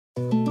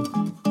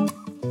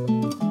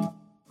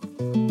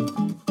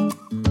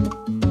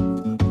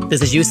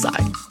This is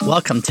Yusai.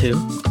 Welcome to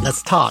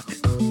Let's Talk,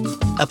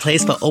 a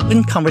place for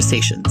open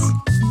conversations.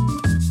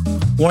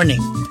 Warning,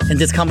 in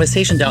this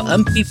conversation there are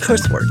unbeeped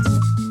curse words.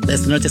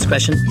 Listener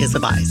discretion is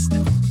advised.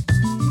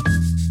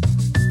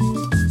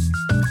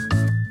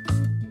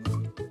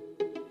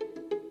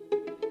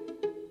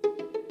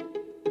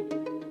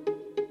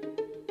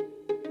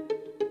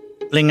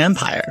 Bling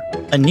Empire,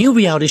 a new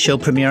reality show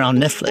premiere on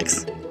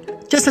Netflix,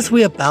 just as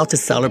we're about to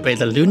celebrate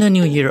the Lunar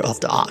New Year of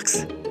the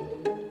Ox.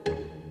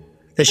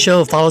 The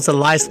show follows the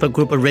lives of a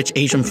group of rich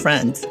Asian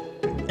friends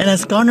and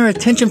has garnered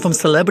attention from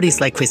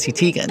celebrities like Chrissy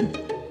Teigen.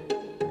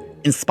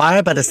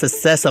 Inspired by the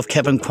success of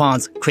Kevin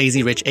Kwan's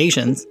Crazy Rich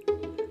Asians,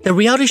 the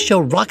reality show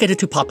rocketed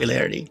to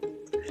popularity,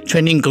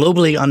 trending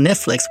globally on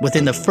Netflix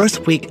within the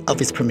first week of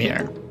its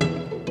premiere.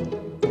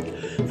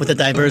 With a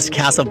diverse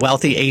cast of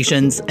wealthy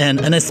Asians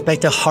and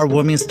unexpected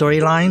heartwarming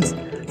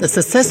storylines, the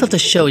success of the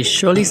show is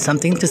surely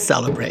something to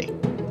celebrate.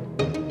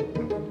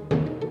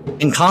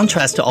 In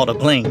contrast to all the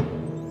bling,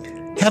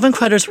 Kevin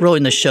Kretter's role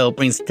in the show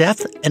brings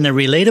depth and a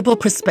relatable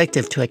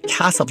perspective to a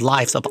cast of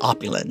lives of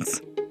opulence.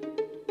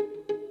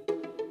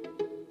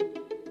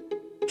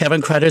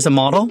 Kevin Kretter is a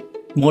model,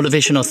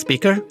 motivational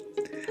speaker,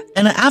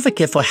 and an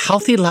advocate for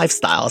healthy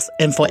lifestyles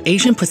and for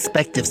Asian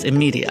perspectives in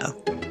media.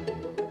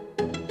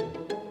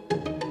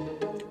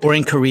 Born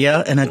in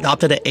Korea and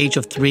adopted at the age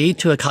of 3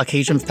 to a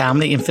Caucasian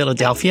family in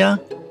Philadelphia,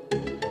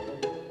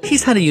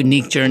 he's had a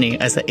unique journey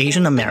as an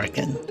Asian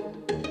American.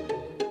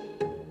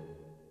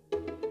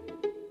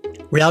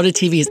 Reality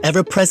TV is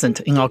ever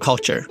present in our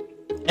culture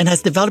and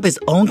has developed its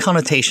own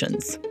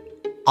connotations,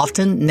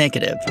 often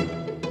negative.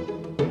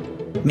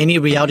 Many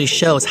reality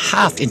shows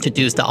have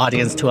introduced the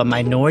audience to a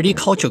minority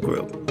culture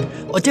group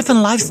or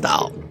different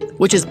lifestyle,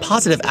 which is a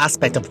positive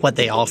aspect of what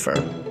they offer.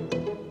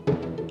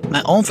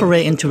 My own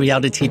foray into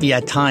reality TV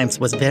at times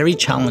was very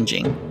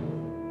challenging.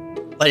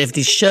 But if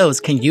these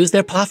shows can use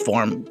their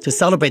platform to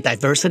celebrate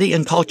diversity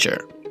and culture,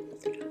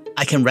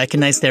 I can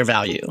recognize their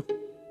value.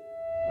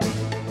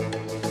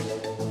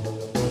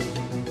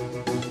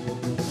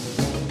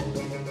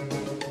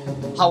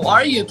 How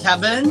are you,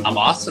 Kevin? I'm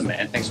awesome,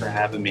 man. Thanks for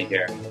having me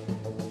here.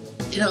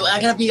 You know,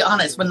 I gotta be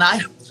honest, when I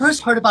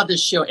first heard about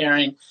this show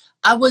airing,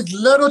 I was a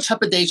little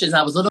trepidatious,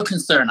 I was a little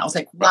concerned. I was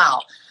like,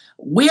 wow,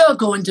 we are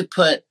going to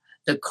put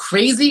the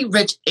Crazy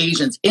Rich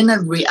Asians in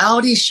a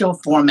reality show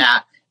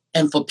format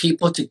and for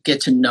people to get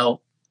to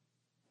know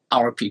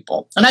our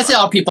people. And I say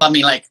our people, I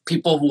mean like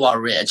people who are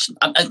rich,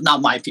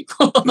 not my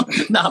people,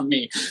 not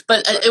me.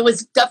 But it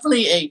was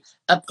definitely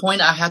a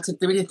point I had to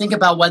really think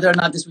about whether or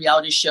not this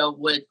reality show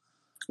would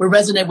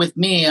resonate with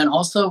me and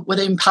also would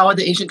empower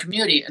the Asian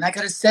community. And I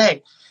gotta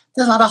say,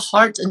 there's a lot of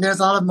heart and there's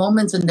a lot of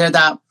moments in there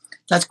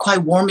that's quite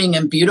warming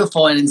and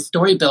beautiful and in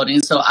story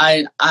building. So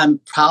I'm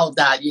proud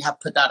that you have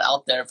put that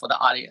out there for the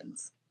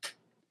audience.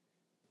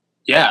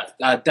 Yeah,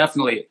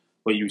 definitely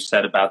what you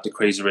said about the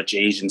Crazy Rich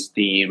Asians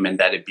theme and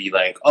that it'd be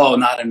like, oh,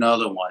 not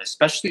another one,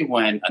 especially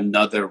when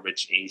another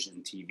Rich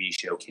Asian TV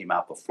show came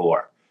out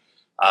before.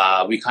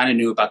 We kind of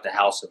knew about the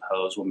House of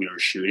Hoes when we were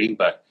shooting,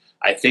 but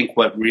I think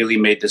what really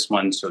made this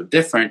one so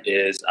different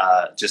is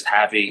just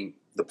having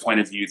the point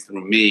of view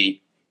through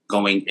me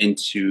going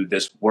into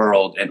this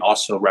world and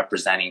also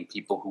representing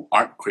people who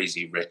aren't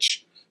crazy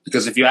rich.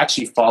 Because if you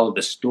actually follow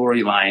the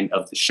storyline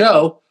of the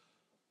show,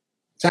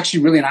 it's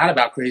actually really not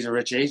about crazy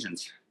rich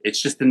Asians. It's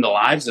just in the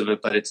lives of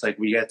it, but it's like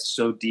we get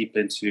so deep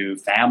into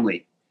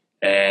family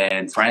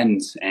and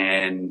friends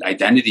and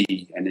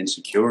identity and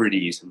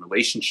insecurities and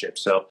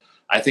relationships. So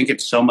I think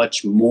it's so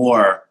much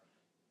more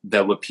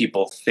than what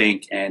people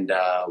think. And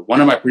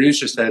one of my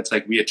producers said it's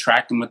like we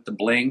attract them with the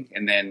bling,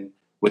 and then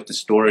with the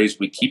stories,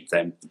 we keep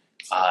them.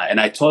 And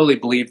I totally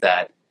believe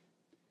that.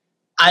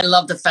 I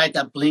love the fact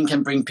that bling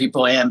can bring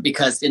people in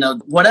because, you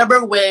know,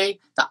 whatever way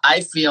that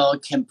I feel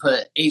can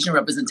put Asian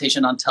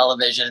representation on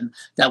television,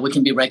 that we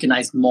can be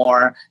recognized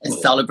more and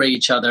celebrate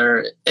each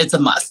other, it's a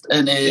must.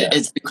 And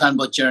it's an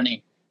incredible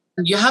journey.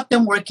 You have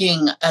been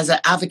working as an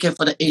advocate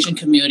for the Asian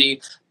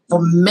community for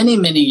many,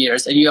 many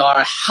years, and you are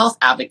a health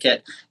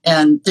advocate.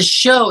 And the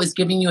show is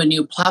giving you a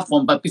new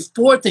platform. But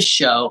before the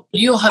show,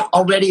 you have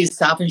already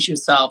established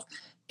yourself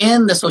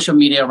in the social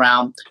media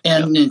realm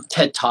and in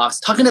TED Talks,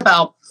 talking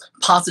about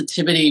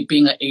positivity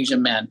being an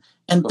Asian man.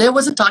 And there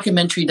was a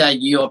documentary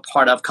that you're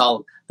part of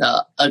called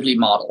The Ugly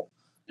Model.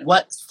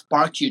 What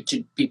sparked you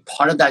to be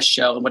part of that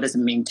show, and what does it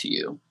mean to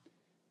you?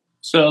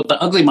 So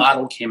The Ugly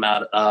Model came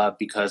out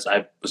because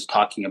I was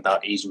talking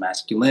about Asian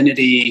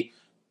masculinity,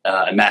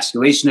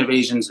 emasculation of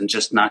Asians, and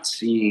just not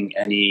seeing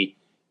any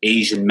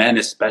Asian men,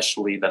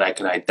 especially that I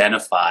could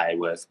identify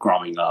with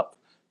growing up.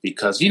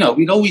 Because, you know,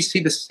 we'd always see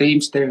the same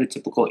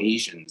stereotypical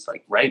Asians,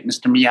 like, right,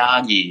 Mr.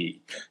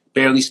 Miyagi,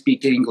 barely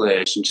speak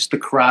English, and just the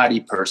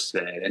karate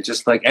person, and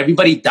just like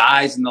everybody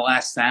dies in The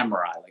Last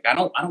Samurai. Like, I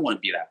don't want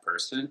to be that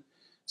person.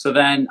 So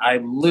then I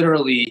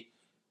literally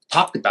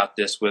talked about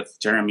this with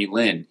Jeremy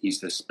Lin.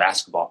 He's this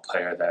basketball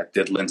player that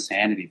did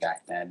Linsanity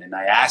back then. And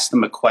I asked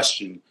him a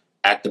question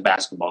at the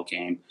basketball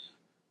game.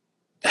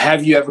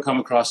 Have you ever come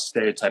across the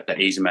stereotype that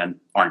Asian men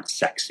aren't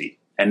sexy?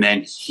 And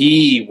then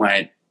he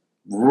went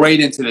right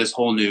into this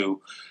whole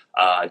new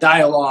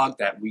dialogue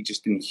that we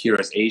just didn't hear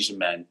as Asian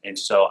men. And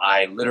so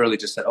I literally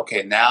just said,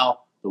 okay, now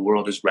the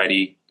world is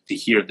ready to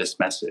hear this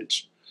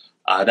message.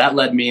 That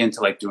led me into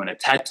like doing a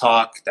TED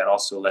Talk. That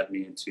also led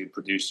me into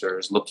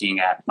producers looking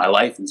at my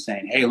life and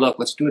saying, hey, look,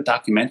 let's do a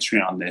documentary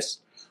on this.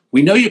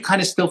 We know you're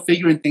kind of still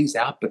figuring things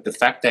out, but the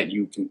fact that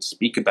you can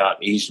speak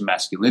about Asian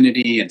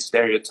masculinity and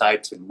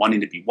stereotypes and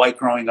wanting to be white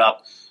growing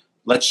up,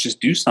 let's just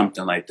do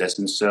something like this.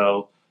 And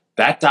so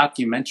that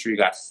documentary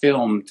got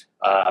filmed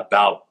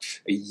about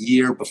a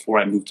year before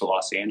I moved to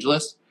Los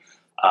Angeles.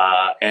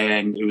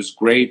 And it was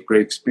great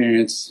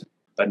experience.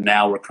 But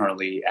now we're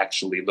currently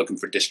actually looking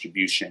for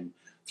distribution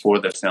for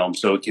the film,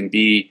 so it can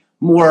be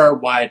more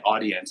wide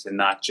audience and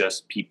not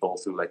just people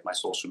through like my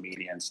social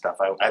media and stuff.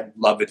 I'd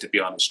love it to be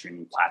on a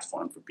streaming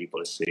platform for people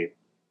to see.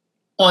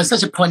 Well, it's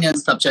such a poignant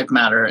subject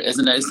matter,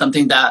 isn't it? It's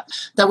something that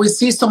we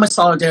see so much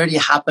solidarity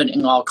happen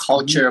in our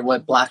culture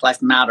with Black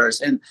Lives Matters.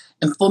 And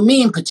for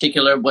me in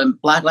particular, when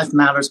Black Lives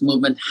Matters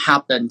movement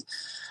happened,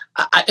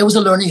 it was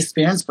a learning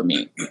experience for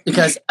me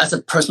because as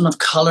a person of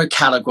color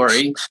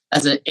category,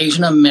 as an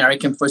Asian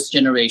American first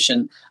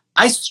generation,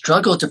 I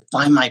struggled to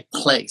find my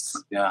place.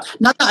 Yeah.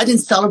 Not that I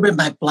didn't celebrate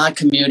my Black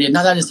community,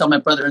 not that I didn't celebrate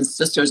my brothers and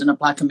sisters in the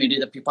Black community,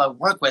 the people I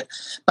work with,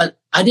 but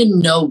I didn't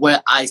know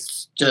where I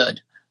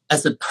stood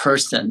as a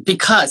person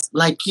because,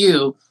 like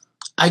you,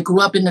 I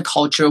grew up in a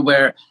culture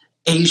where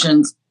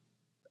Asians,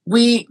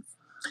 we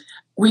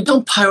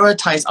don't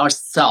prioritize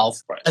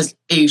ourselves as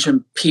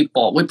Asian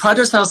people. We pride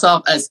ourselves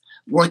as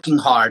working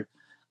hard,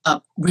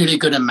 really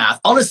good at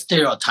math, all the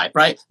stereotype,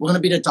 right? We're going to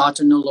be the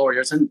doctor and the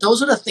lawyers. And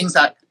those are the things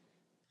that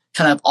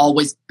kind of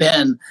always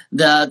been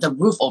the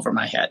roof over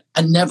my head.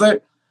 I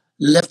never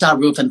lift that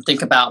roof and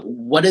think about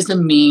what does it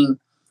mean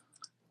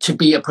to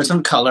be a person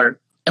of color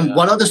and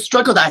what are the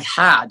struggles I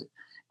had.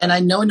 And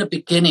I know in the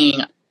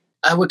beginning,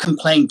 I would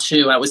complain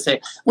too. I would say,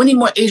 we need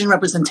more Asian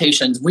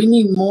representations. We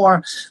need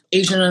more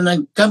Asian in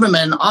the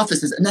government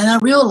offices. And then I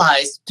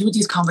realized through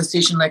these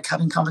conversations, like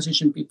having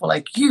conversations with people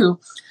like you,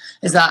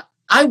 is that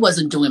I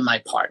wasn't doing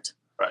my part.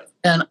 Right.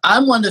 And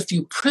I'm one of the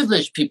few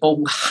privileged people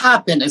who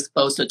have been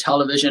exposed to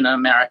television in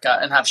America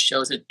and have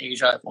shows in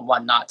Asia and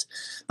whatnot.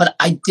 But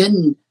I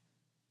didn't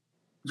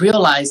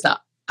realize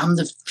that I'm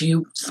the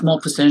few small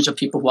percentage of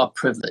people who are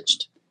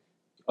privileged.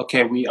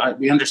 Okay, we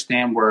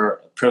understand we're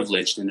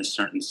privileged in a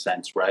certain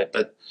sense, right?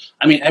 But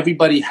I mean,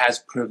 everybody has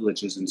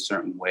privileges in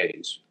certain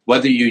ways.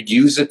 Whether you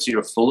use it to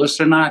your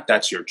fullest or not,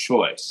 that's your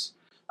choice.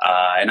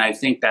 And I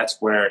think that's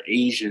where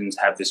Asians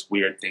have this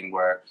weird thing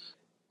where,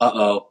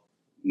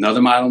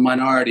 another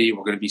minority,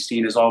 we're going to be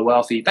seen as all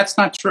wealthy. That's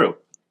not true.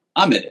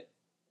 I'm in it.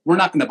 We're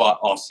not going to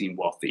all seem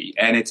wealthy.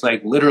 And it's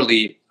like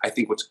literally, I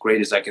think what's great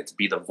is I get to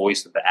be the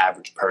voice of the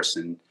average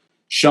person,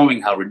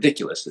 showing how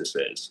ridiculous this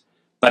is.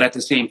 But at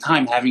the same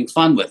time, having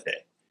fun with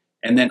it.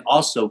 And then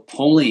also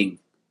pulling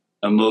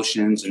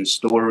emotions and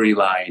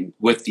storyline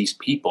with these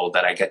people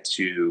that I get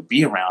to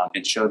be around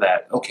and show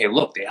that, okay,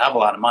 look, they have a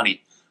lot of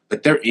money,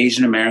 but they're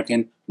Asian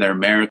American,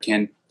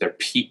 they're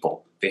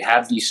people. They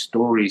have these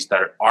stories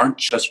that aren't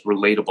just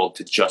relatable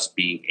to just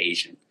being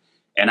Asian.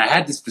 And I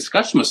had this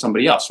discussion with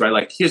somebody else, right?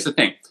 Like, here's the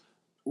thing.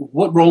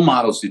 What role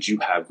models did you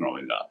have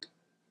growing up?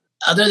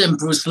 Other than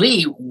Bruce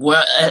Lee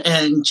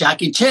and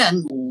Jackie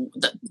Chan,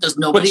 there's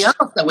nobody else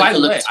that we by could the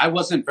look way, to. I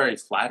wasn't very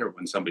flattered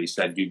when somebody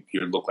said you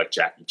look like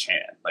Jackie Chan.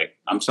 Like,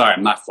 I'm sorry,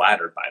 I'm not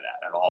flattered by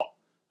that at all.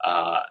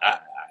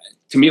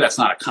 To me, that's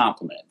not a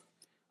compliment.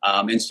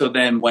 And so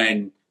then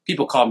when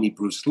people call me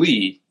Bruce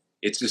Lee,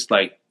 it's just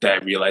like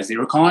that I realized they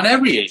were calling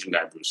every Asian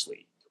guy Bruce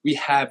Lee. We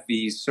have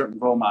these certain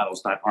role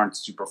models that aren't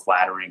super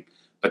flattering,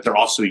 but they're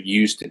also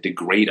used to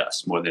degrade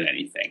us more than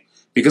anything.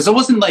 Because it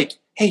wasn't like,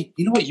 hey,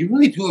 you know what? You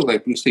really do look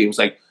like Bruce Lee. It was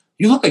like,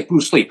 you look like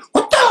Bruce Lee.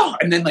 What the?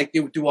 And then like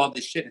they would do all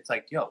this shit. It's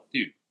like, yo,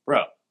 dude,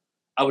 bro,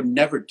 I would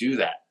never do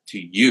that to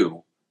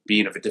you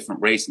being of a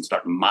different race and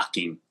start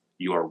mocking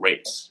your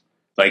race.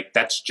 Like,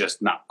 that's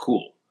just not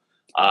cool.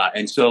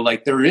 And so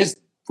like there is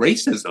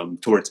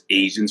racism towards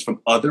Asians from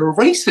other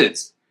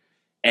races.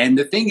 And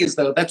the thing is,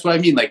 though, that's what I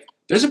mean. Like,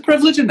 there's a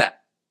privilege in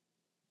that,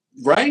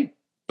 right?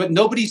 But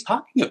nobody's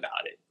talking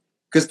about it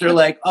because they're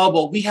like, oh,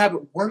 well, we have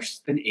it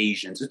worse than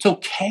Asians. It's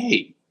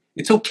okay.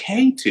 It's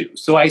okay to.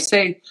 So I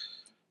say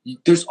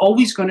there's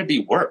always going to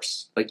be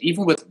worse. Like,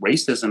 even with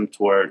racism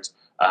towards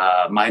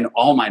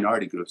all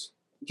minority groups,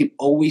 you can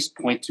always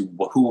point to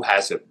who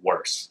has it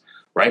worse,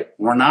 right?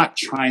 We're not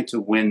trying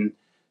to win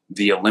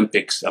the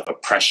Olympics of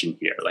oppression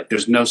here. Like,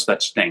 there's no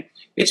such thing.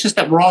 It's just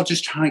that we're all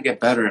just trying to get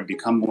better and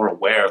become more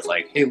aware of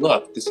like, hey,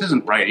 look, this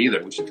isn't right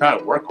either. We should try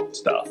to work on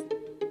stuff.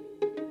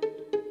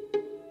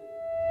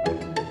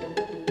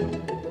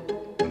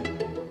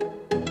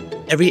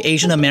 Every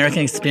Asian American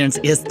experience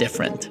is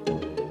different.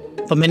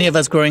 For many of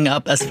us growing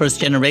up as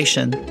first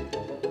generation,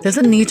 there's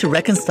a need to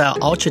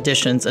reconcile our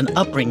traditions and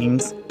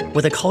upbringings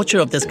with the culture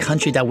of this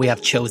country that we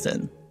have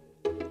chosen.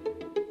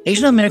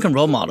 Asian American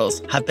role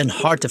models have been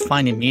hard to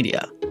find in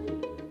media.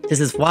 This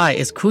is why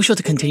it's crucial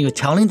to continue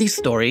telling these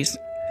stories,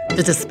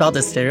 to dispel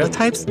the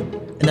stereotypes,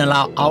 and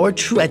allow our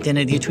true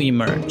identity to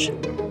emerge.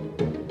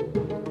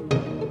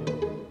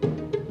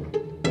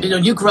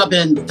 You grew up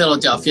in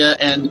Philadelphia,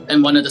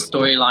 and one of the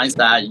storylines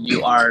that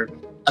you are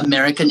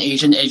American,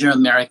 Asian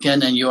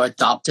American, and you're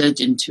adopted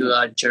into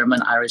a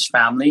German Irish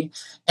family.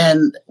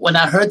 And when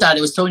I heard that,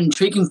 it was so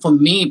intriguing for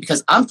me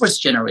because I'm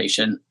first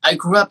generation. I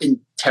grew up in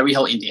Terre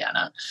Haute,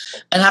 Indiana.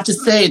 And I have to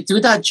say,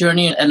 through that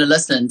journey in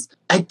adolescence,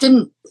 I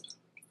didn't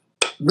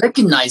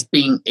recognize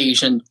being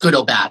Asian, good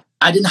or bad.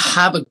 I didn't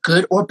have a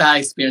good or bad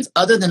experience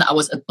other than I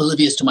was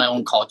oblivious to my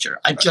own culture.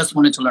 I just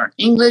wanted to learn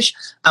English.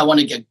 I want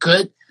to get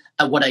good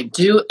at what I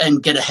do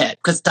and get ahead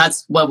because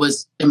that's what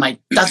is in my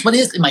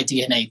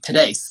DNA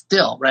today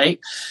still, right?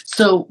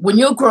 So when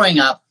you're growing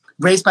up,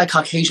 raised by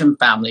Caucasian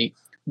family,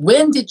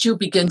 when did you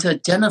begin to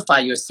identify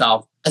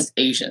yourself as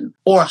Asian?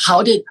 Or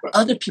how did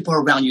other people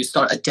around you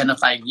start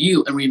identifying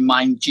you and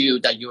remind you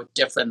that you're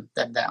different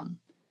than them?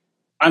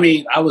 I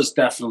mean, I was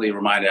definitely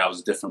reminded I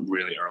was different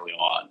really early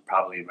on,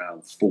 probably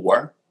around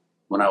 4.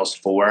 When I was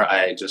 4,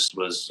 I just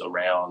was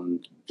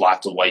around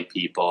lots of white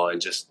people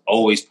and just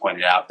always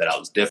pointed out that I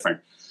was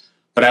different.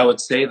 But I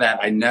would say that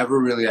I never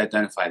really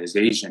identified as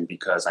Asian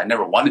because I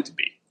never wanted to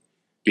be.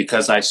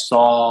 Because I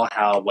saw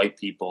how white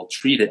people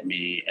treated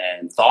me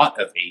and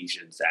thought of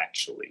Asians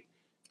actually.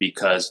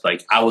 Because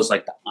like I was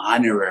like the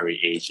honorary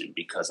Asian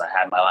because I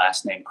had my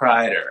last name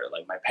Kreider,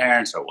 like my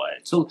parents are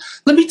white. So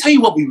let me tell you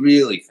what we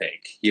really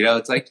think. You know,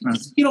 it's like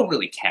you don't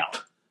really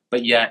count.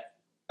 But yet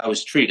I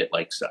was treated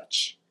like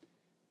such.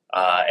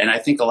 And I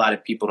think a lot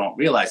of people don't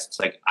realize it's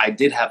like I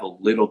did have a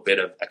little bit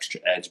of extra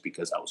edge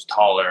because I was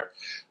taller.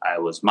 I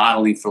was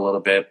modeling for a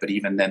little bit, but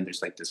even then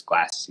there's like this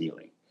glass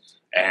ceiling.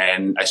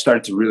 And I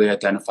started to really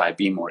identify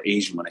being more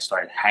Asian when I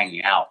started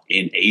hanging out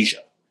in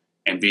Asia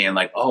and being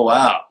like, oh,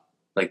 wow,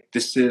 like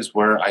this is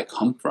where I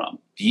come from.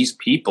 These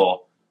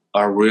people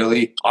are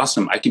really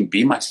awesome. I can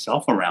be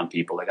myself around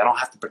people. Like I don't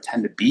have to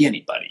pretend to be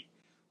anybody,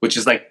 which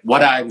is like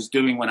what I was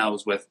doing when I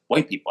was with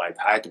white people. I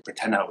had to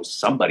pretend I was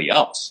somebody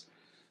else.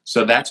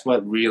 So that's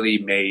what really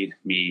made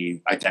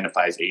me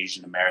identify as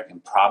Asian American,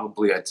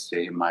 probably I'd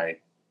say in my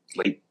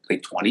late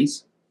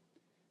 20s.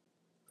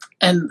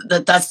 And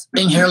that's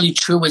inherently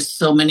true with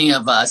so many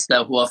of us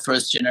who are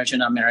first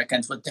generation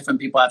Americans, with different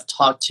people I've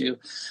talked to.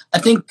 I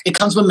think it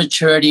comes with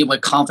maturity,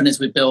 with confidence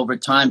we build over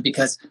time,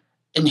 because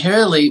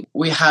inherently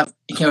we have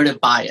inherited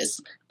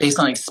bias based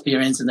on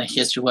experience and the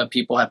history what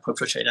people have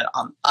perpetrated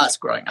on us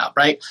growing up,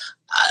 right?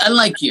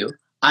 Unlike you,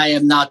 I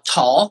am not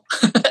tall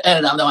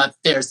and I don't have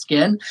fair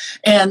skin.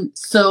 And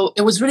so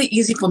it was really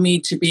easy for me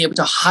to be able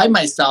to hide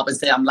myself and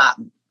say I'm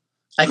Latin.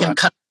 I can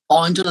kind of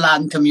fall into the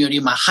Latin community.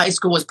 My high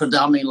school was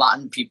predominantly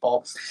Latin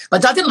people.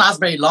 But that didn't last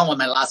very long when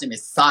my last name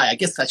is Sai. I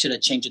guess I should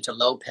have changed it to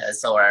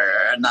Lopez or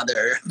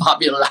another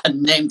popular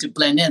Latin name to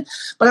blend in.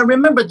 But I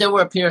remember there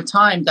were a period of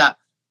time that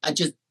I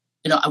just,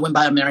 I went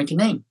by American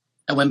name.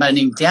 I went by the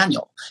name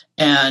Daniel.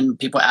 And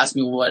people asked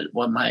me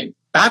what my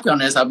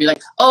background is. I'll be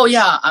like, oh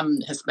yeah,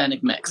 I'm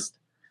Hispanic mixed.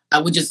 I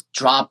would just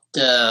drop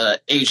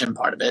the Asian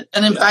part of it.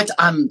 And in fact,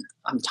 I'm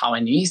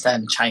Taiwanese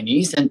and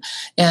Chinese.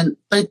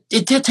 But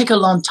it did take a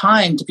long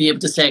time to be able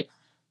to say,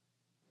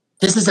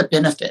 this is a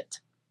benefit,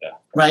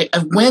 right?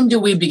 And when do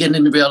we begin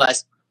to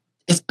realize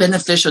it's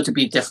beneficial to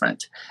be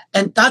different?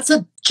 And that's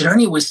a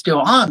journey we're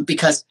still on,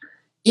 because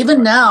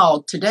even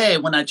now, today,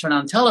 when I turn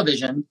on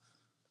television,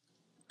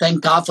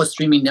 thank God for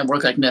streaming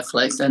networks like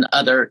Netflix and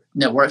other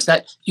networks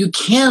that you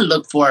can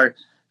look for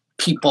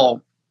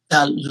people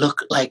that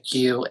look like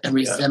you and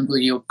resemble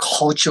you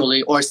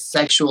culturally or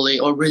sexually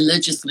or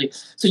religiously.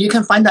 So you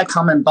can find that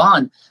common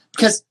bond.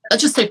 Because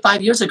let's just say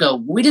 5 years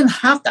ago, we didn't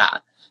have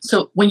that.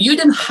 So when you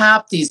didn't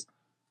have these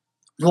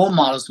role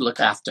models to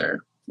look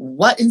after,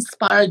 what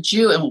inspired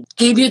you and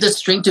gave you the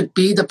strength to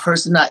be the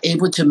person that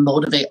able to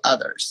motivate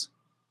others?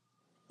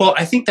 Well,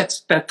 I think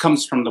that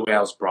comes from the way I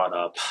was brought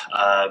up.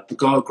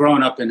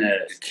 Growing up in a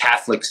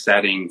Catholic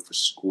setting for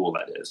school,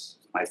 that is.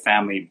 My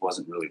family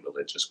wasn't really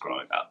religious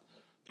growing up.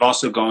 But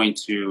also going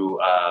to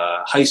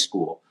high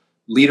school,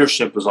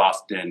 leadership was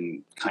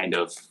often kind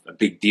of a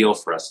big deal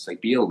for us. It's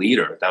like, be a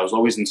leader. That was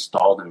always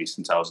installed in me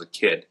since I was a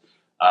kid.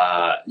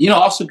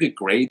 Also good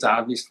grades,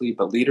 obviously,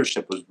 but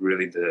leadership was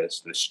really the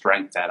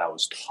strength that I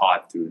was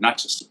taught through, not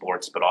just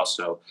sports, but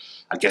also,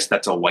 I guess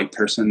that's a white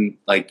person,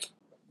 like,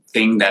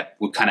 thing that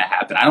would kind of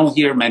happen. I don't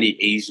hear many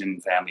Asian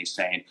families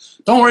saying,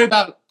 don't worry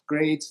about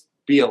grades,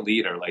 be a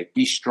leader, like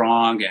be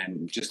strong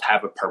and just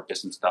have a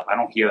purpose and stuff. I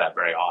don't hear that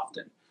very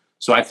often.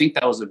 So I think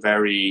that was a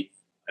very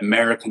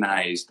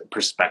Americanized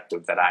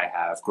perspective that I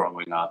have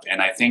growing up.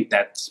 And I think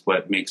that's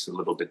what makes it a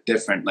little bit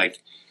different.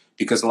 Like,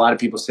 because a lot of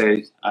people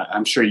say,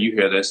 I'm sure you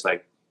hear this,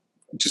 like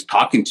just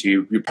talking to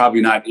you, you're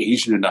probably not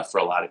Asian enough for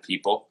a lot of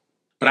people.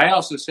 But I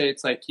also say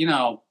it's like,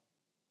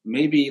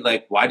 maybe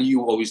like, why do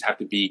you always have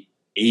to be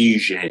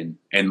Asian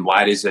and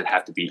why does it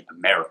have to be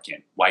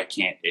American? Why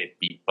can't it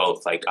be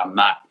both? Like, I'm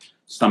not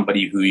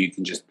somebody who you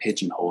can just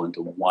pigeonhole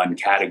into one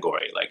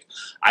category. Like,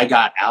 I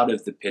got out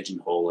of the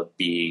pigeonhole of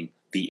being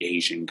the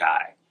Asian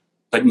guy,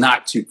 but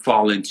not to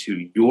fall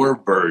into your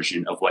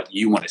version of what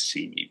you want to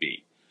see me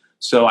be.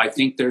 So I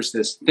think there's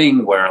this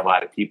thing where a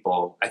lot of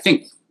people, I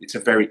think it's a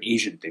very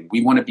Asian thing.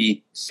 We want to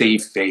be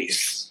save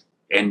face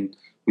and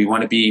We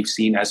want to be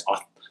seen as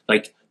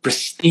like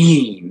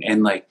pristine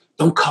and like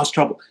don't cause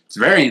trouble. It's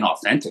very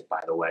inauthentic,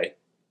 by the way,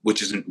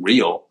 which isn't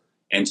real.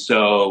 And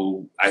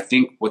so I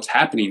think what's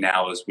happening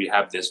now is we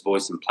have this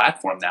voice and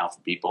platform now for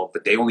people,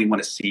 but they only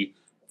want to see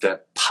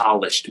the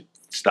polished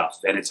stuff.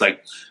 And it's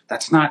like,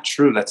 that's not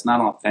true. That's not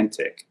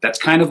authentic. That's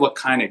kind of what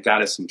kind of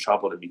got us in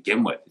trouble to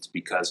begin with. It's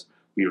because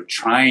we were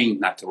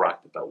trying not to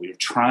rock the boat. We were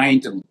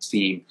trying to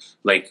seem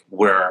like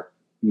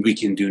we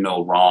can do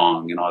no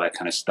wrong and all that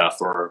kind of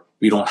stuff, or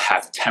we don't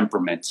have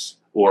temperaments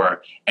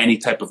or any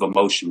type of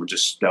emotion. We're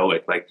just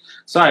stoic. Like,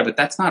 sorry, but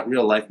that's not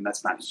real life and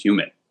that's not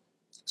human.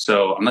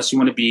 So unless you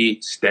want to be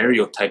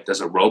stereotyped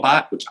as a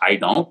robot, which I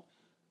don't,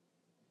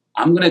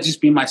 I'm going to just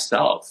be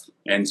myself.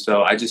 And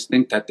so I just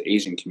think that the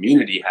Asian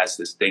community has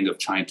this thing of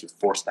trying to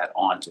force that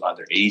on to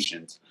other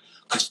Asians.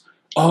 Because,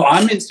 oh,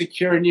 I'm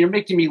insecure and you're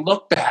making me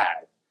look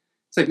bad.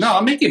 It's like, no,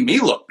 I'm making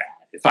me look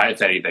bad,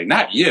 if anything,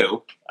 not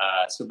you.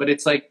 But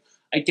it's like,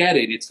 I get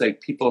it. It's like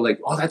people are like,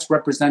 oh, that's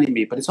representing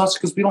me. But it's also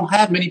because we don't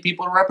have many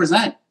people to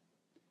represent.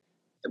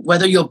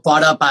 Whether you're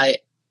brought up by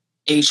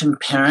Asian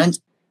parents,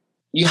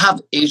 you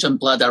have Asian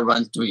blood that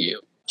runs through you.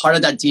 Part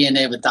of that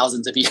DNA with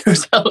thousands of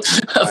years of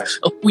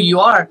who you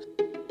are,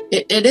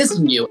 it is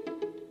in you.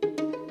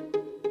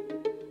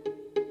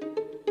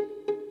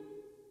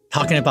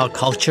 Talking about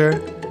culture,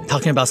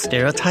 talking about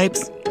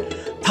stereotypes,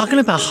 talking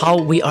about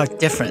how we are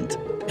different.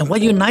 And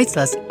what unites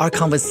us are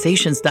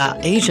conversations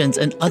that Asians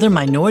and other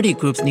minority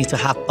groups need to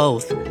have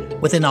both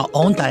within our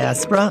own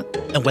diaspora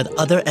and with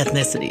other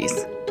ethnicities.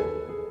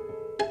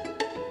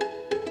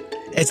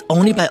 It's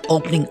only by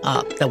opening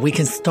up that we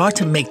can start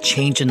to make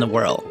change in the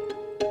world,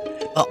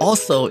 but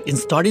also in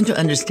starting to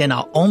understand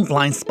our own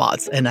blind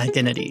spots and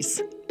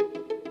identities.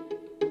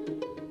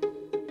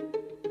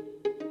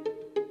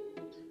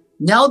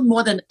 Now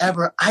more than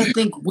ever, I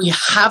think we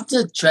have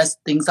to address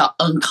things that are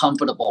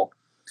uncomfortable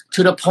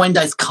to the point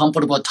that it's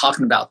comfortable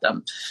talking about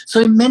them. So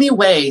in many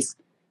ways,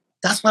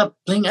 that's what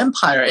Bling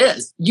Empire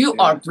is. You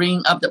are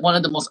bringing up one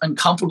of the most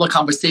uncomfortable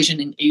conversations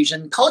in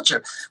Asian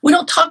culture. We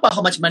don't talk about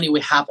how much money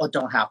we have or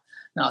don't have.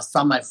 Now,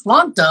 some might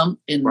flaunt them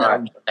in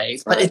their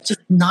ways, but it's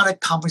just not a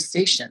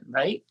conversation,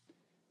 right?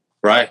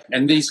 Right.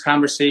 And these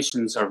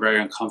conversations are very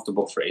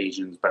uncomfortable for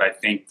Asians, but I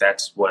think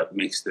that's what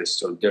makes this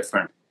so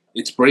different.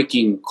 It's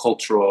breaking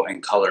cultural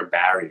and color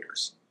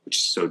barriers, which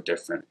is so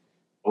different.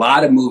 A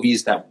lot of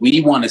movies that we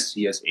want to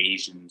see as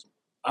Asians,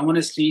 I want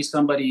to see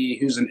somebody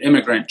who's an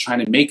immigrant trying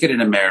to make it in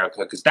America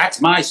because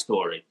that's my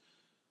story.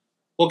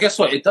 Well, guess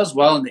what? It does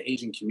well in the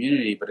Asian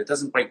community, but it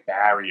doesn't break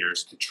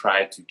barriers to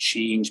try to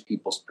change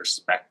people's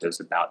perspectives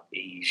about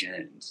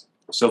Asians.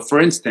 So, for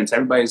instance,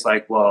 everybody's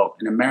like, well,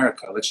 in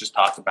America, let's just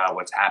talk about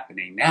what's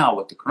happening now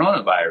with the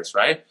coronavirus,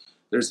 right?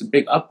 There's a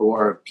big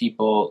uproar of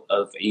people,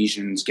 of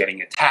Asians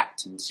getting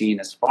attacked and seen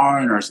as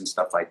foreigners and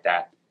stuff like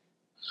that.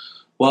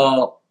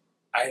 Well,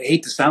 I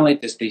hate to sound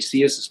like this. They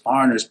see us as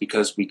foreigners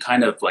because we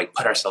kind of like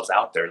put ourselves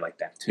out there like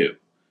that too.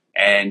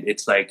 And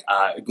it's like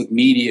with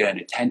media and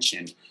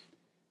attention.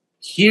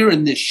 Here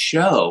in this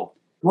show,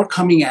 we're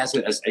coming as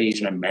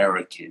Asian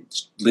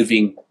Americans,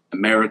 living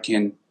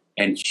American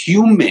and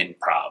human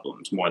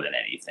problems more than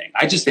anything.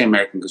 I just say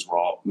American because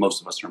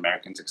most of us are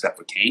Americans except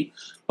for Kane,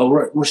 but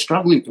we're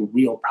struggling through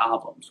real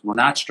problems. We're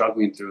not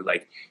struggling through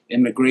like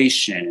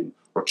immigration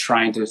or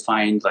trying to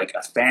find like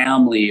a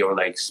family or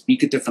like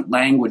speak a different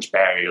language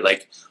barrier.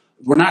 Like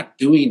we're not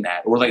doing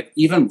that, or like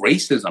even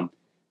racism.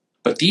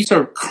 But these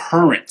are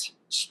current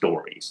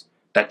stories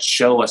that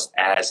show us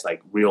as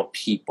like real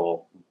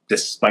people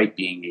despite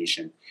being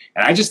Asian.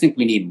 And I just think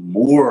we need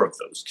more of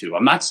those too.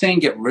 I'm not saying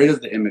get rid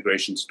of the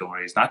immigration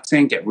stories, not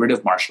saying get rid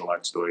of martial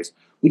arts stories.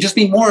 We just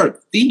need more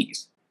of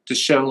these to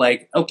show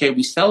like, okay,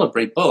 we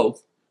celebrate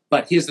both,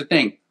 but here's the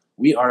thing.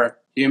 We are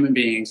human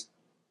beings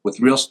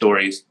with real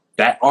stories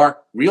that are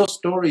real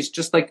stories,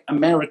 just like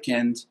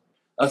Americans,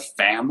 of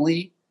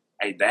family,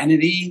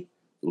 identity,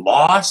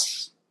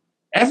 loss,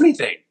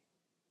 everything.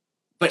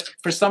 But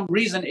for some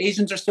reason,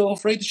 Asians are still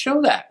afraid to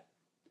show that.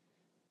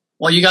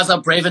 Well, you guys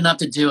are brave enough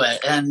to do it.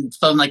 And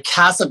from like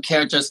cast of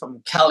characters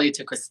from Kelly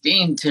to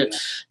Christine to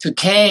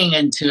Kang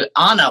and to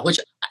Anna, which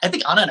I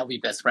think Anna and I will be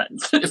best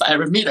friends if I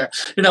ever meet her.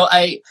 You know,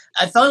 I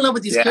fell in love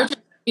with these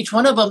characters. Each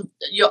one of them,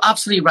 you're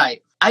absolutely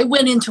right. I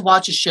went in to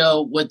watch a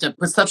show with the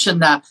perception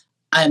that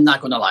I'm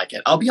not going to like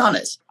it. I'll be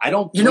honest. I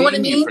don't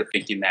blame you for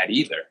thinking that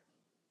either.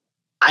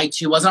 I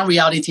too was on a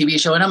reality TV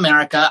show in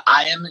America.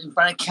 I am in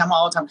front of camera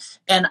all the time.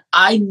 And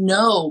I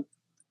know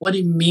what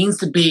it means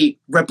to be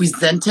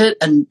represented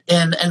and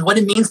what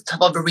it means to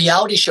have a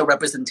reality show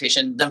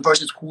representation than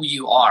versus who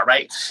you are,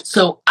 right?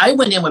 So I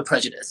went in with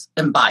prejudice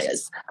and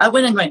bias. I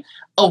went in going,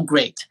 oh,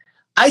 great.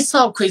 I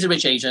saw Crazy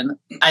Rich Asian.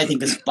 I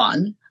think it's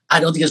fun. I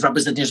don't think it's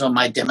representation of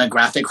my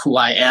demographic, who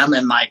I am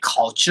and my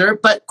culture,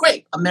 but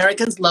great.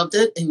 Americans loved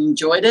it and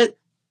enjoyed it.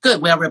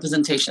 Good, we have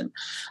representation.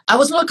 I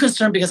was a little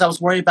concerned because I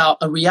was worried about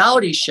a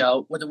reality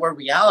show with the word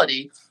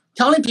reality,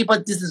 telling people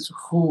this is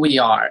who we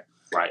are.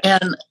 Right.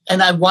 And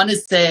I want to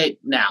say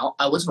now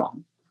I was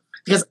wrong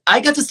because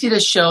I got to see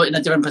this show in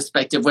a different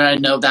perspective where I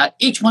know that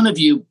each one of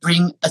you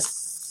bring a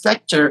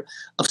sector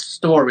of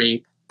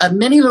story,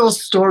 many little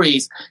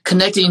stories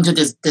connected into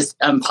this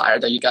empire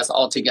that you guys are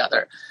all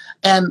together.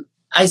 And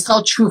I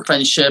saw true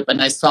friendship,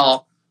 and I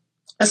saw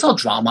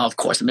drama, of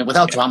course. I mean,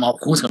 without drama,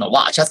 who's going to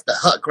watch? That's the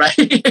hook, right?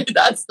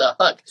 That's the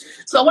hook.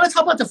 So I want to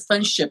talk about the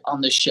friendship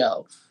on the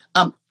show.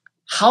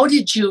 How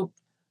did you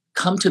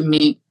come to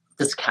meet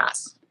this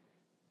cast?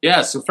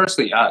 Yeah, so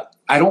firstly,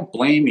 I don't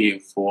blame you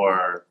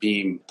for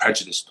being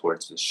prejudiced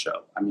towards this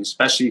show. I mean,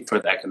 especially for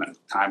the economic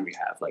time we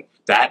have. Like,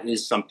 that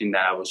is something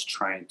that I was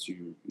trying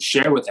to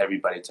share with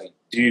everybody. It's like,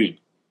 dude,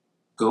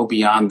 go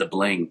beyond the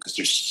bling, because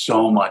there's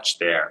so much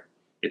there.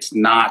 It's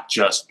not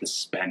just the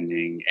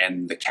spending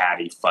and the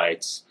caddy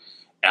fights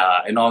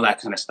and all that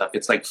kind of stuff.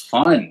 It's like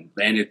fun,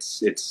 and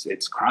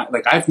it's crying.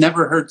 Like, I've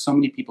never heard so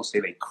many people say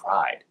they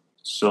cried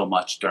so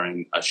much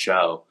during a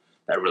show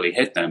that really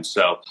hit them.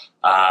 So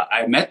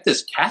I met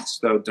this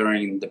cast, though,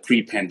 during the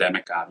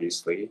pre-pandemic,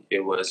 obviously.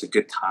 It was a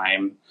good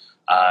time.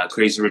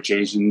 Crazy Rich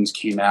Asians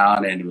came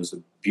out, and it was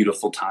a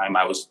beautiful time.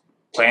 I was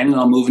planning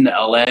on moving to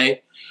LA,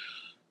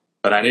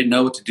 but I didn't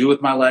know what to do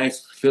with my life.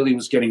 Philly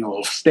was getting a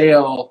little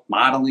stale.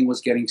 Modeling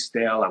was getting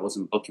stale. I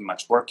wasn't booking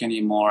much work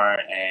anymore.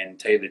 And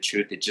to tell you the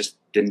truth, it just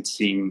didn't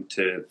seem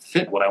to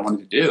fit what I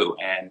wanted to do.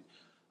 And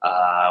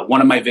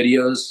one of my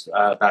videos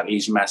about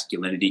Asian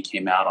masculinity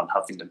came out on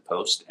Huffington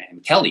Post,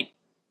 and Kelly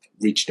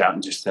reached out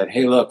and just said,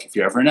 hey, look, if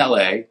you're ever in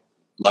LA,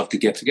 love to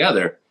get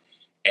together.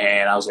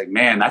 And I was like,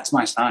 man, that's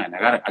my sign.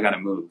 I gotta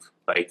move.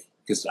 Like,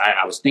 because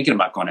I was thinking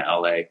about going to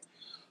LA.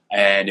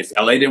 And if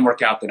LA didn't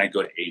work out, then I'd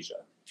go to Asia,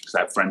 because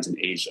I have friends in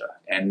Asia.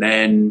 And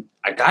then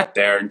I got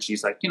there, and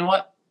she's like, you know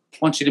what? I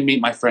want you to meet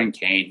my friend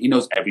Kane. He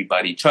knows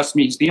everybody. Trust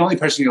me, he's the only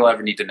person you'll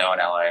ever need to know in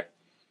LA.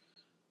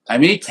 I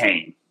meet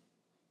Kane.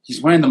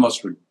 He's wearing the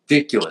most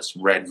ridiculous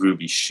red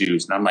ruby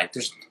shoes. And I'm like,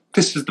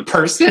 this is the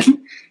person?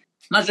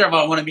 I'm not sure if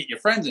I want to meet your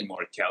friends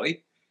anymore,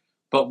 Kelly.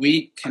 But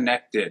we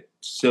connected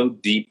so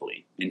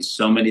deeply in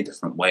so many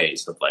different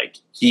ways. Of like,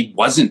 he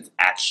wasn't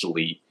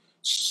actually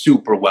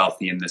super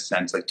wealthy in the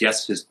sense, like,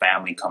 yes, his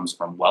family comes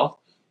from wealth,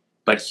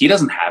 but he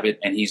doesn't have it.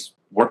 And he's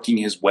working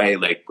his way,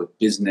 like, with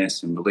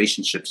business and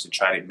relationships to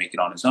try to make it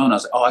on his own. I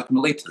was like, oh, I can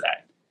relate to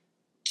that.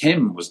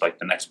 Tim was like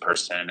the next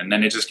person. And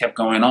then it just kept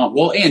going on.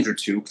 Well, Andrew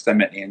too, because I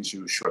met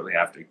Andrew shortly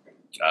after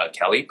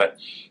Kelly. But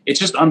it's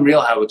just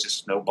unreal how it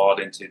just snowballed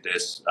into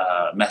this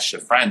mesh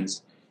of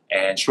friends.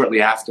 And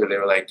shortly after, they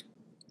were like,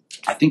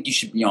 I think you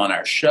should be on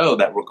our show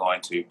that we're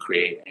going to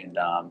create. And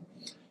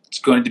it's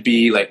going to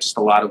be like just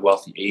a lot of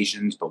wealthy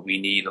Asians, but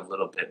we need a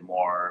little bit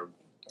more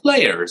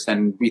layers.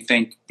 And we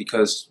think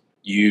because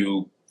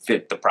you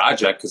fit the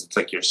project, because it's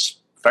like you're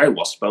very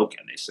well spoken,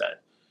 they said.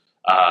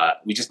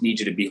 We just need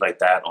you to be like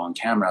that on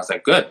camera. I was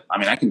like, good. I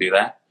mean, I can do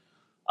that.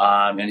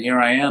 And here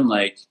I am,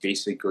 like,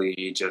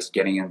 basically just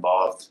getting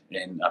involved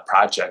in a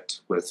project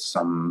with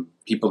some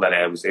people that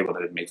I was able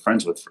to make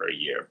friends with for a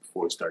year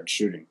before we started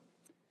shooting.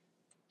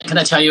 Can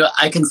I tell you,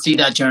 I can see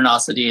that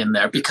generosity in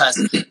there, because,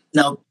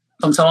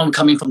 from someone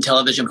coming from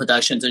television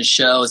productions and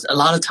shows, a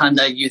lot of time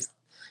that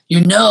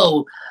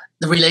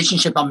the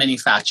relationship are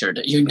manufactured.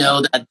 You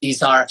know that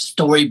these are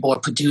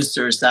storyboard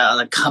producers that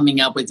are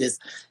coming up with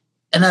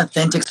an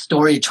authentic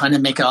story, trying to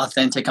make it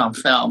authentic on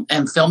film.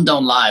 And film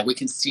don't lie. We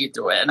can see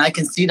through it. And I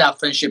can see that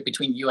friendship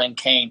between you and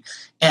Kane.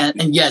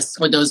 And yes,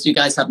 for those of you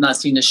guys who have not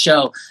seen the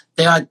show,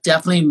 there are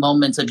definitely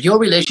moments of your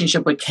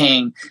relationship with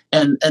Kane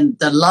and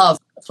the love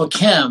for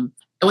Kim.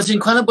 It was an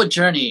incredible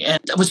journey, and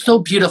it was so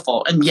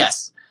beautiful. And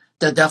yes,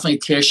 there are definitely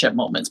tear-shed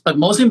moments. But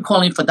most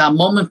importantly for that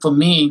moment for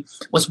me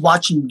was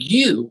watching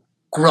you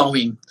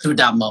growing through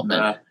that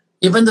moment.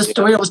 Even the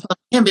story was about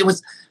him, it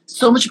was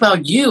so much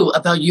about you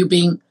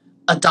being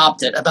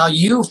adopted, about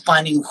you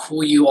finding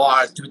who you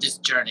are through this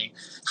journey.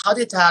 How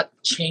did that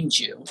change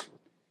you?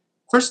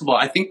 First of all,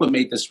 I think what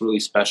made this really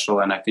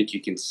special, and I think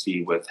you can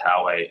see with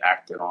how I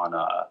acted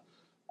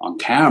on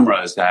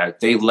camera, is that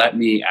they let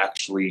me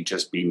actually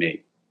just be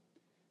me.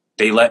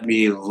 They let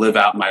me live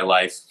out my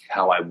life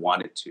how I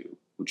wanted to,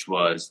 which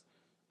was,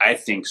 I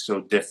think,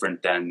 so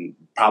different than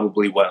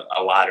probably what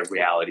a lot of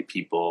reality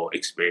people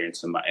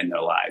experience in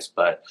their lives.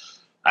 But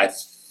I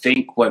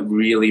think what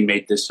really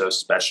made this so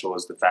special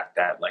is the fact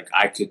that, like,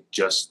 I could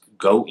just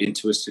go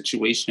into a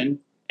situation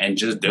and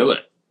just do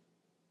it.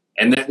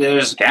 And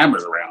there's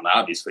cameras around,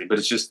 obviously, but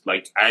it's just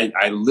like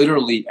I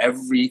literally,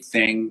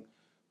 everything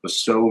was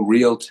so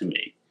real to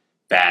me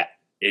that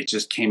it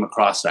just came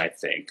across, I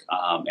think.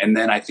 And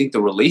then I think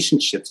the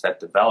relationships that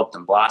developed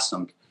and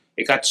blossomed,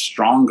 it got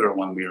stronger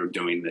when we were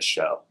doing this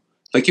show.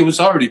 Like, it was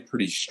already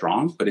pretty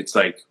strong, but it's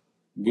like,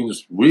 it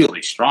was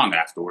really strong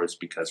afterwards,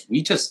 because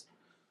we just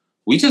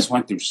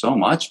went through so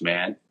much,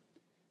 man.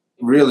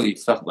 It really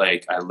felt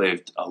like I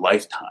lived a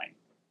lifetime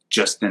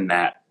just in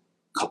that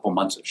couple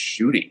months of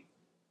shooting.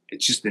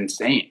 It's just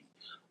insane.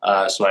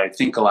 So I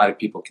think a lot of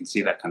people can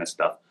see that kind of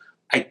stuff.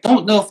 I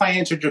don't know if I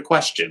answered your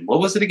question.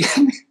 What was it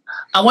again?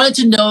 I wanted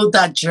to know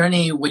that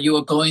journey where you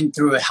were going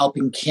through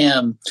helping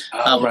Kim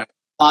Right.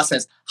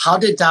 process. How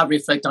did that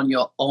reflect on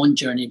your own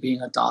journey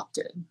being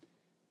adopted?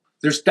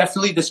 There's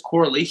definitely this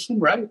correlation,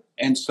 right?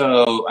 And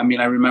so, I mean,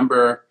 I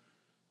remember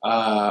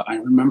I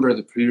remember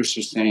the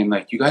producer saying,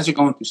 like, you guys are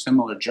going through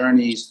similar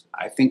journeys.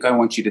 I think I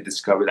want you to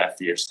discover that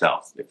for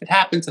yourself. If it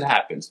happens, it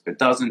happens. If it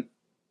doesn't,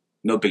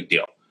 no big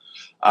deal.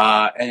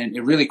 And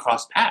it really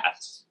crossed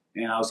paths.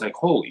 And I was like,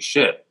 holy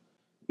shit,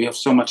 we have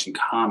so much in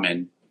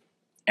common.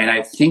 And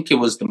I think it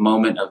was the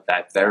moment of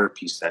that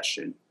therapy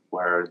session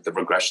where the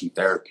regression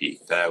therapy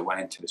that I went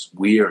into this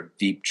weird,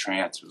 deep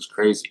trance. It was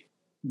crazy.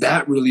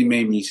 That really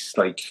made me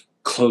like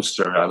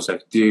closer. I was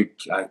like, dude,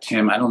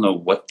 Tim, I don't know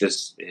what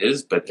this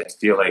is, but I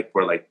feel like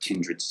we're like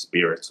kindred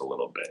spirits a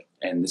little bit.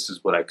 And this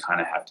is what I kind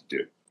of have to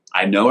do.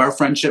 I know our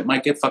friendship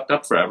might get fucked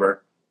up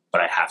forever,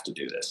 but I have to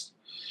do this.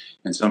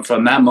 And so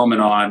from that moment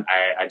on,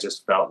 I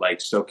just felt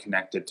like so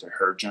connected to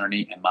her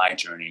journey and my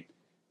journey.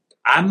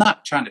 I'm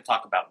not trying to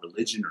talk about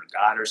religion or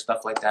God or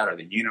stuff like that or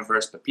the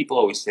universe, but people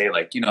always say,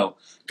 like, you know,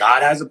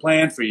 God has a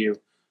plan for you.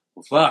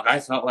 Well, fuck,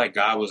 I felt like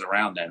God was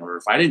around then. Or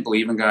if I didn't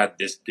believe in God,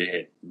 this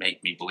did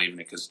make me believe in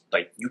it. Because,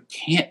 like, you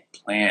can't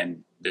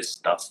plan this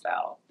stuff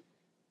out.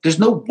 There's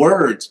no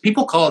words.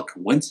 People call it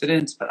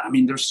coincidence, but, I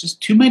mean, there's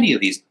just too many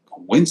of these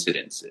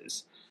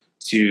coincidences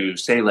to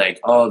say, like,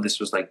 oh, this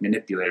was, like,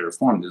 manipulated or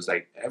formed. It was,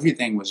 like,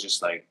 everything was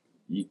just, like,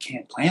 you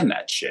can't plan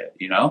that shit,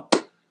 you know?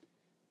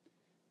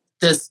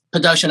 This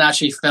production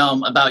actually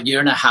filmed about a year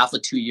and a half or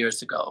 2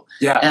 years ago.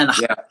 Yeah. And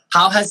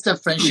how has the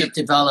friendship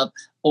developed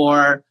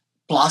or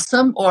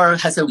blossomed, or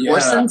has it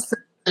worsened?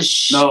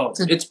 No,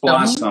 it's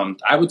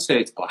blossomed. I would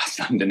say it's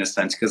blossomed in a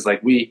sense because,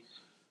 like,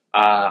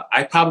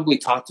 I probably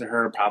talk to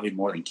her probably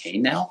more than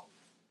Kane now.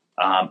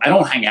 I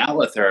don't hang out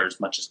with her as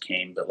much as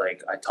Kane, but,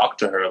 like, I talk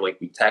to her. Like,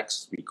 we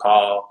text, we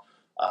call.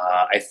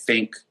 I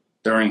think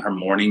during her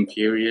mourning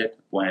period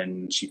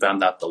when she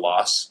found out the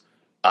loss,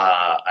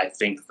 I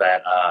think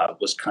that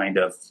was kind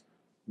of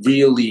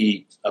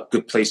really a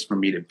good place for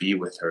me to be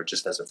with her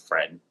just as a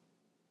friend.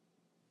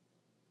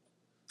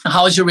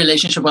 How is your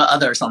relationship with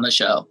others on the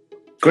show?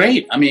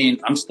 Great. I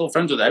mean, I'm still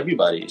friends with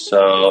everybody,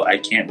 so I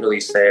can't really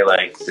say,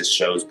 like, this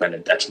show's been a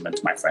detriment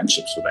to my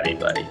friendships with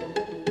anybody.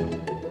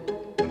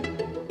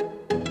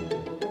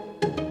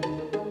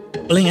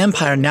 Bling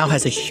Empire now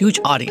has a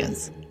huge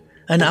audience,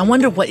 and I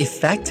wonder what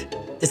effect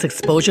this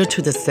exposure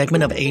to this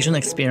segment of Asian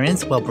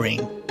experience will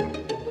bring.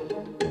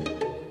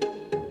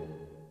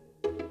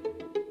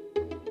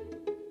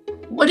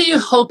 What do you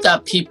hope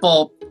that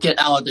people get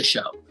out of the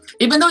show?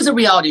 Even though it's a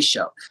reality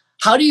show,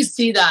 how do you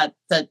see that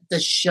the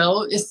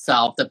show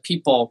itself, the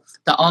people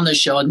that are on the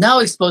show are now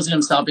exposing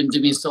themselves and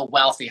being so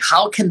wealthy?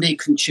 How can they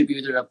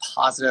contribute to a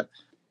positive?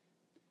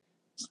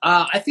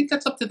 I think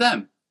that's up to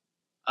them.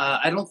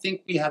 I don't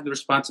think we have the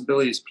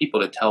responsibility as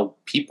people to tell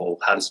people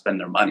how to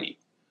spend their money.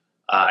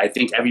 I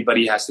think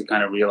everybody has to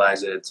kind of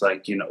realize that it's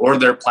like, you know, or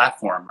their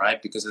platform,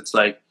 right? Because it's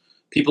like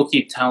people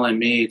keep telling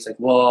me, it's like,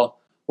 well,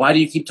 why do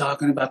you keep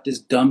talking about this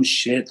dumb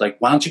shit? Like,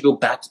 why don't you go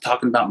back to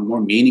talking about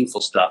more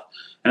meaningful stuff?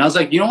 And I was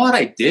like, you know what?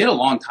 I did a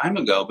long time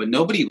ago, but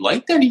nobody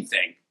liked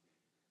anything.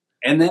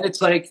 And then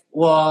it's like,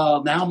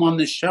 well, now I'm on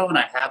this show and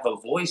I have a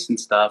voice and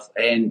stuff,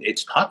 and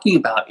it's talking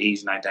about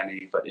Asian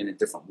identity, but in a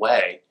different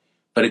way.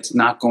 But it's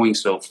not going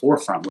so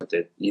forefront with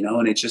it, you know?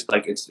 And it's just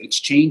like, it's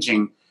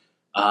changing.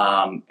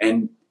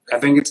 And I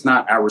think it's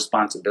not our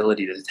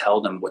responsibility to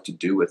tell them what to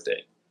do with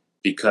it.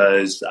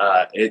 Because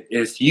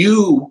if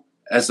you,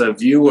 as a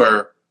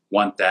viewer,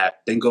 want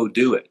that, then go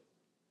do it.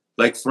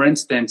 Like, for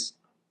instance,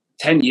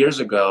 10 years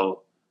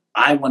ago,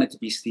 I wanted to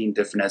be seen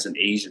different as an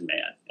Asian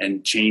man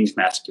and change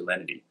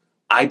masculinity.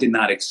 I did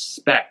not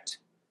expect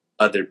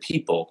other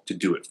people to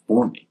do it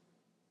for me.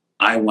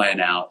 I went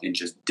out and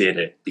just did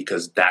it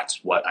because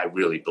that's what I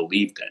really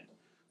believed in.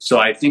 So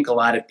I think a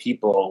lot of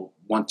people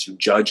want to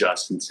judge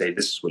us and say,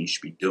 this is what you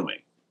should be doing.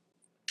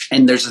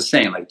 And there's a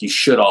saying, like, you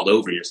should all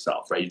over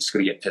yourself, right? You're just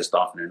going to get pissed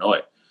off and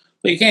annoyed.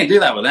 But you can't do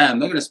that with them.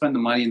 They're going to spend the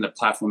money in the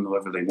platform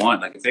however they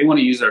want. Like, if they want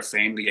to use their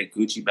fame to get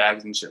Gucci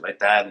bags and shit like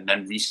that and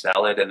then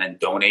resell it and then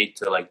donate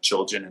to, like,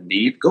 children in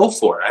need, go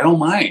for it. I don't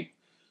mind.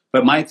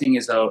 But my thing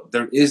is, though,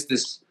 there is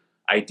this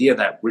idea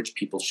that rich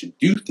people should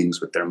do things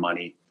with their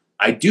money.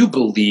 I do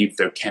believe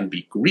there can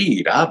be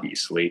greed,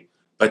 obviously,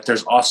 but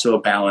there's also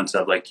a balance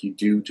of, like, you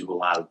do a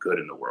lot of good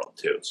in the world,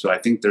 too. So I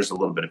think there's a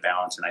little bit of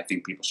balance, and I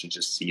think people should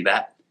just see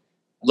that.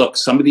 Look,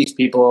 some of these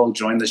people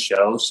joined the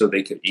show so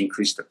they could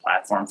increase the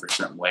platform for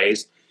certain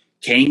ways.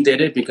 Kane did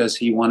it because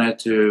he wanted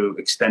to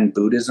extend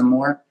Buddhism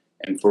more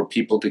and for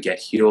people to get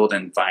healed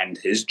and find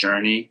his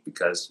journey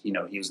because, you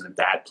know, he was in a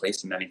bad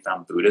place and then he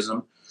found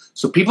Buddhism.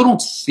 So people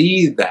don't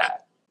see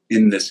that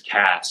in this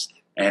cast,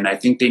 and I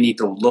think they need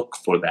to look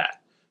for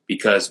that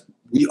because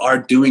we are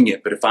doing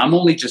it. But if I'm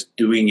only just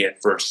doing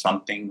it for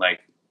something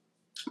like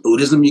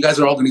Buddhism, you guys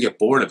are all going to get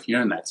bored of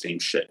hearing that same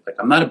shit. Like,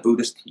 I'm not a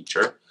Buddhist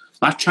teacher.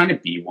 I'm not trying to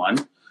be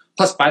one.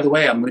 Plus, by the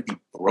way, I'm going to be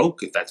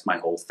broke if that's my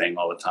whole thing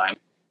all the time.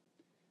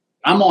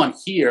 I'm on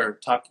here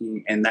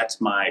talking, and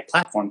that's my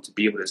platform to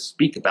be able to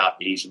speak about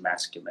Asian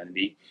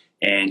masculinity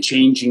and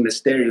changing the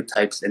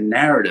stereotypes and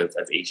narrative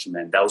of Asian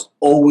men. That was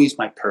always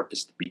my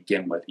purpose to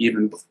begin with,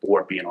 even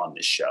before being on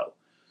this show.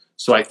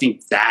 So I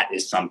think that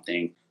is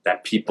something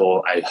that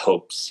people, I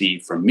hope, see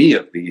from me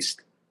at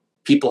least.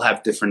 People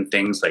have different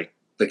things, like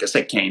like I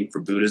said, Cain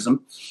for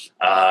Buddhism.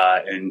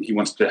 And he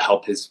wants to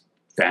help his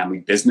family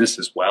business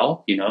as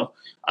well,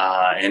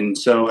 and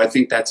so I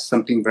think that's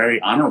something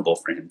very honorable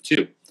for him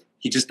too.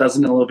 He just does it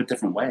in a little bit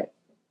different way.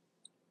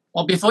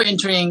 Well, before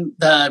entering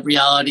the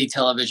reality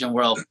television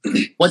world,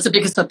 what's the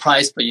biggest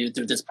surprise for you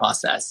through this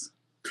process?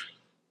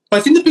 Well,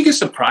 I think the biggest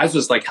surprise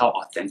was like how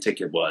authentic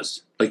it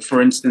was. Like,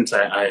 for instance,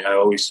 I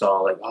always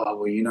saw like, oh,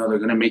 well, they're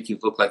going to make you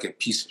look like a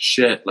piece of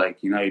shit.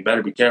 Like, you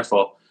better be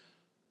careful.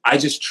 I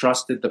just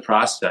trusted the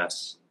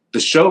process. The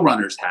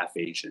showrunner's half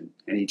Asian,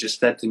 and he just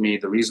said to me,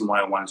 the reason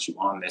why I wanted you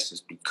on this is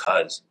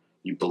because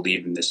you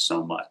believe in this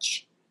so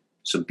much.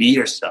 So be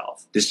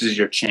yourself. This is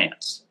your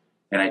chance.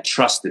 And I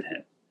trusted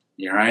him.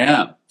 Here I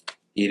am.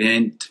 He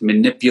didn't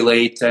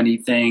manipulate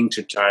anything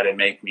to try to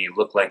make me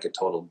look like a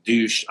total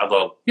douche.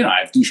 Although, I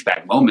have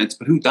douchebag moments,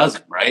 but who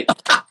doesn't, right?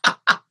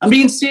 I'm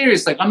being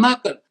serious. Like, I'm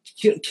not going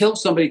to kill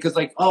somebody because,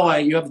 like,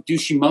 you have a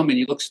douchey moment,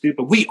 you look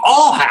stupid. We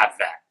all have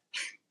that.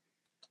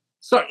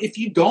 So if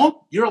you don't,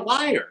 you're a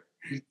liar.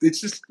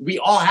 It's just, we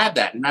all have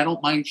that, and I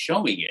don't mind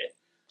showing it.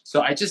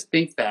 So I just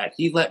think that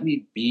he let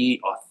me be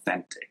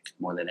authentic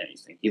more than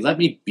anything. He let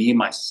me be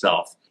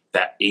myself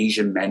that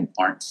Asian men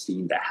aren't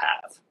seen to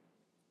have.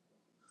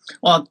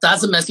 Well,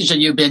 that's a message that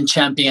you've been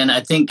championing. I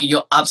think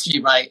you're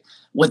absolutely right.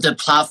 With the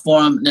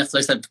platform,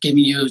 Netflix have given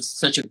you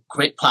such a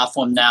great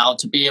platform now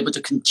to be able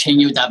to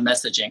continue that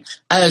messaging.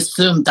 I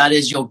assume that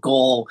is your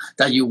goal,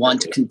 that you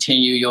want to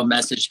continue your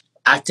message,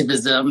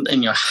 activism,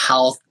 and your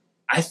health.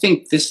 I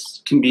think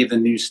this can be the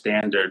new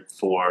standard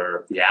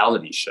for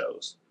reality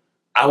shows.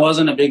 I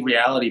wasn't a big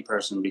reality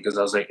person because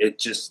I was like, it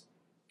just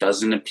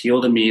doesn't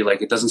appeal to me.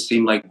 Like, it doesn't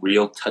seem like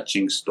real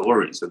touching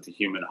stories of the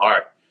human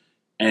heart.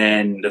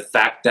 And the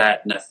fact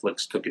that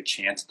Netflix took a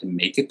chance to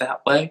make it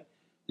that way,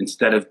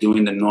 instead of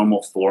doing the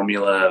normal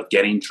formula of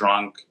getting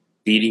drunk,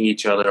 beating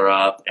each other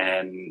up,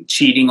 and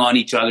cheating on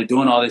each other,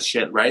 doing all this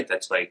shit, right?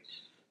 That's like,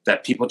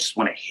 that people just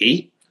want to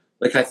hate.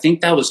 Like, I think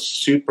that was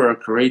super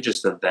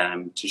courageous of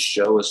them to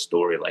show a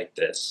story like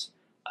this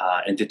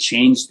and to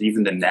change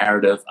even the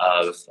narrative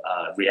of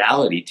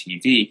reality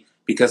TV,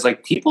 because,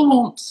 like, people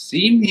don't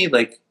see me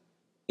like,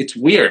 it's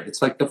weird.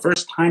 It's like the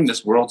first time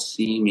this world's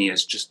seeing me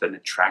as just an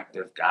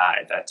attractive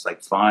guy that's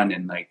like fun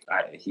and like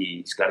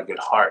he's got a good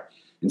heart,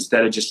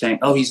 instead of just saying,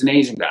 oh, he's an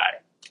Asian guy.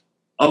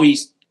 Oh,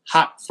 he's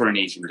hot for an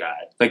Asian guy.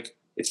 Like,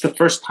 it's the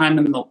first time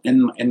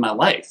in my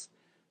life.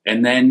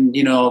 And then,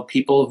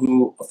 people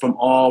who from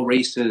all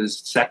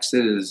races,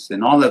 sexes,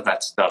 and all of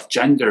that stuff,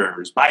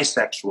 genders,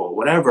 bisexual,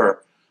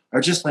 whatever,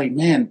 are just like,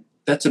 man,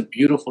 that's a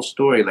beautiful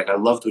story. Like, I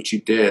loved what you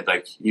did.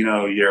 Like,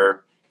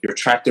 you're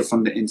attractive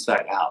from the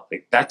inside out.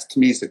 Like, that to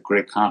me is a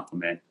great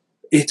compliment.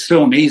 It's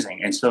so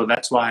amazing. And so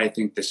that's why I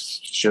think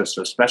this show's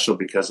so special,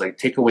 because like,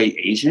 take away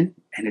Asian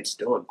and it's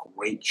still a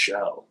great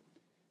show.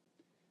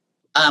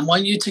 I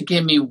want you to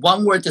give me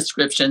one word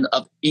description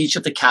of each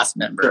of the cast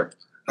members. Sure.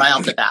 Right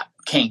off the bat.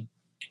 Cain.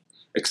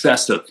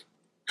 Excessive.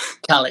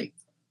 Kelly.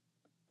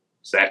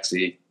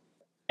 Sexy.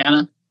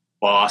 Anna.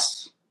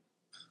 Boss.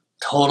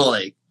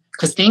 Totally.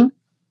 Christine.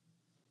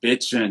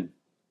 Bitchin'.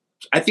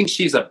 I think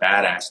she's a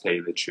badass, to tell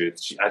you the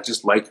truth. I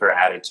just like her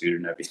attitude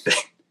and everything.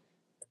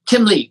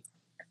 Kim Lee.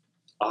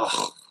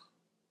 Oh,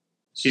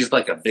 she's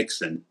like a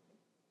vixen.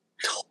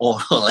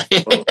 Totally.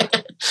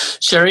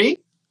 Sherry.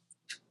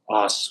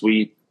 Oh,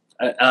 sweet.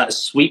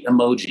 Sweet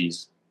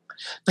emojis.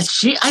 But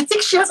I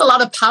think she has a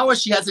lot of power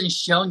she hasn't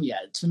shown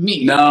yet, to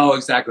me. No,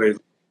 exactly.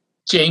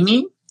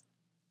 Jamie?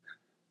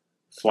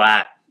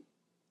 Flat.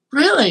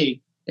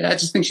 Really? Yeah, I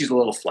just think she's a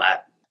little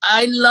flat.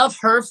 I love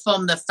her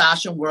from the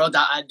fashion world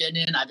that I've been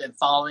in. I've been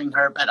following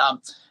her, but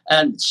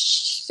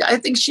I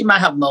think she might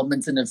have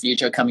moments in the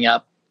future coming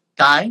up.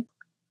 Guy?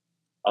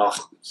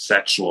 Oh,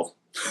 sexual.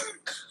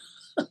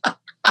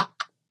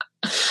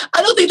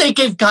 I don't think they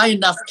gave Guy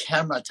enough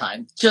camera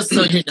time, just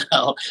so you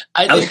know.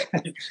 I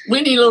think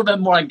we need a little bit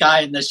more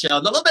Guy in the show. A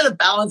little bit of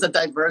balance of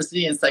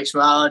diversity and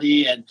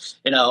sexuality, and,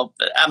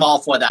 I'm all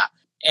for that.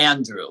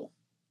 Andrew.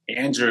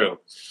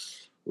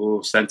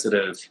 Ooh,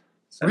 sensitive.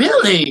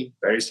 Really?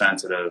 Very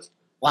sensitive.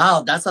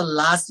 Wow, that's the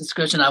last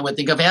description I would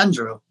think of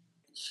Andrew.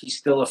 He's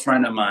still a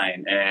friend of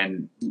mine.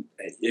 And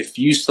if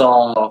you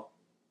saw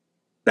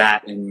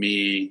that in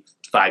me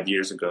 5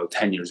 years ago,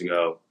 10 years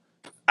ago,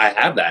 I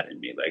have that in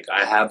me. Like,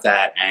 I have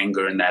that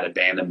anger and that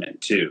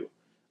abandonment too.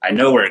 I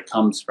know where it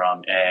comes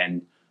from,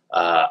 and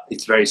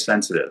it's very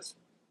sensitive.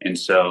 And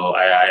so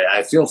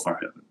I feel for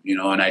him,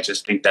 and I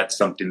just think that's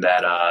something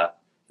that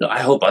I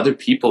hope other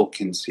people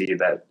can see,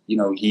 that,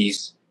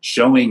 he's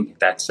showing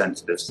that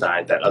sensitive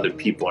side that other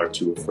people are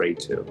too afraid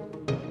to.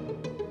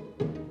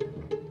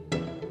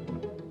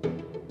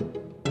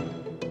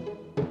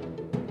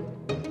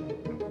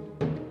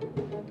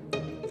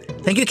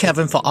 Thank you,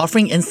 Kevin, for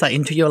offering insight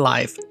into your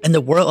life and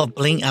the world of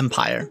Bling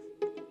Empire.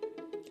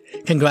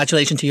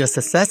 Congratulations to your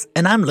success,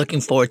 and I'm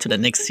looking forward to the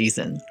next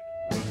season.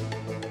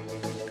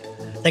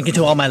 Thank you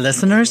to all my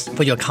listeners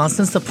for your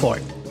constant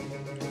support.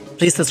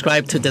 Please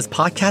subscribe to this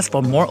podcast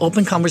for more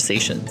open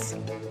conversations.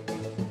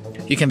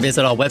 You can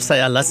visit our website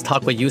at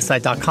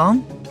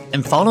letstalkwithusai.com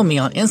and follow me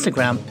on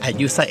Instagram at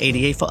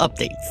Yusai88 for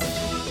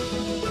updates.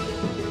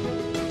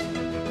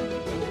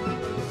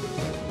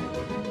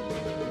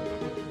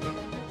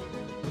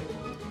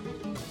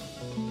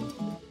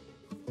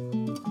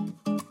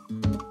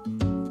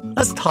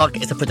 Let's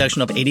Talk is a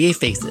production of 88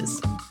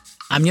 Faces.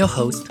 I'm your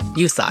host,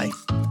 Yusai.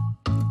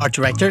 Our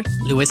director,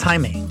 Louis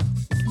Jaime.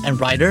 And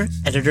writer,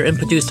 editor, and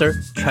producer,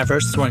 Trevor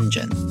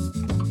Swearingen.